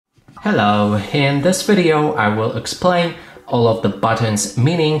Hello, in this video I will explain all of the buttons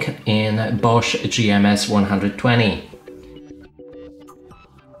meaning in Bosch GMS 120.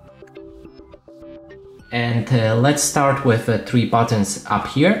 And let's start with three buttons up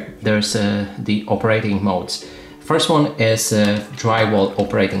here. There's the operating modes. First one is drywall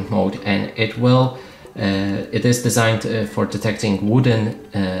operating mode, and it is designed for detecting wooden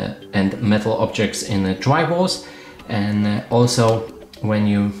and metal objects in drywalls, and also when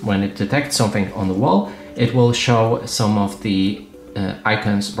it detects something on the wall, it will show some of the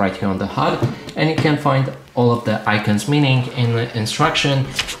icons right here on the HUD, and you can find all of the icons meaning in the instruction.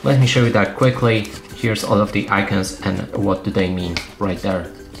 Let me show you that quickly. Here's all of the icons and what do they mean right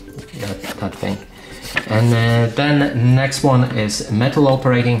there, that thing. And then next one is metal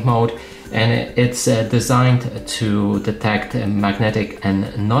operating mode, and it's designed to detect magnetic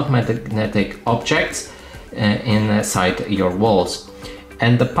and non-magnetic objects inside your walls.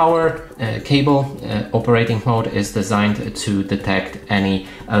 And the power cable operating mode is designed to detect any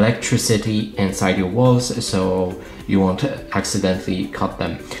electricity inside your walls, so you won't accidentally cut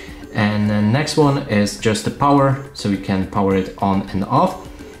them. And the next one is just the power, so you can power it on and off.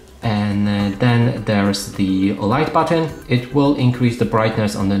 And then there's the light button. It will increase the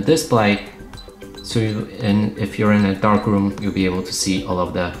brightness on the display, so if you're in a dark room, you'll be able to see all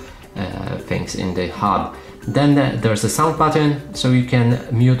of the things in the HUD. Then there's the sound button, so you can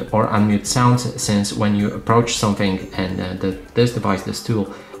mute or unmute sounds, since when you approach something and this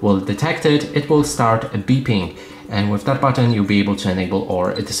tool will detect it, it will start beeping. And with that button, you'll be able to enable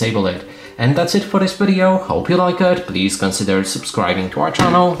or disable it. And that's it for this video. Hope you like it. Please consider subscribing to our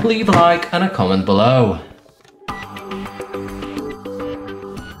channel, leave a like and a comment below.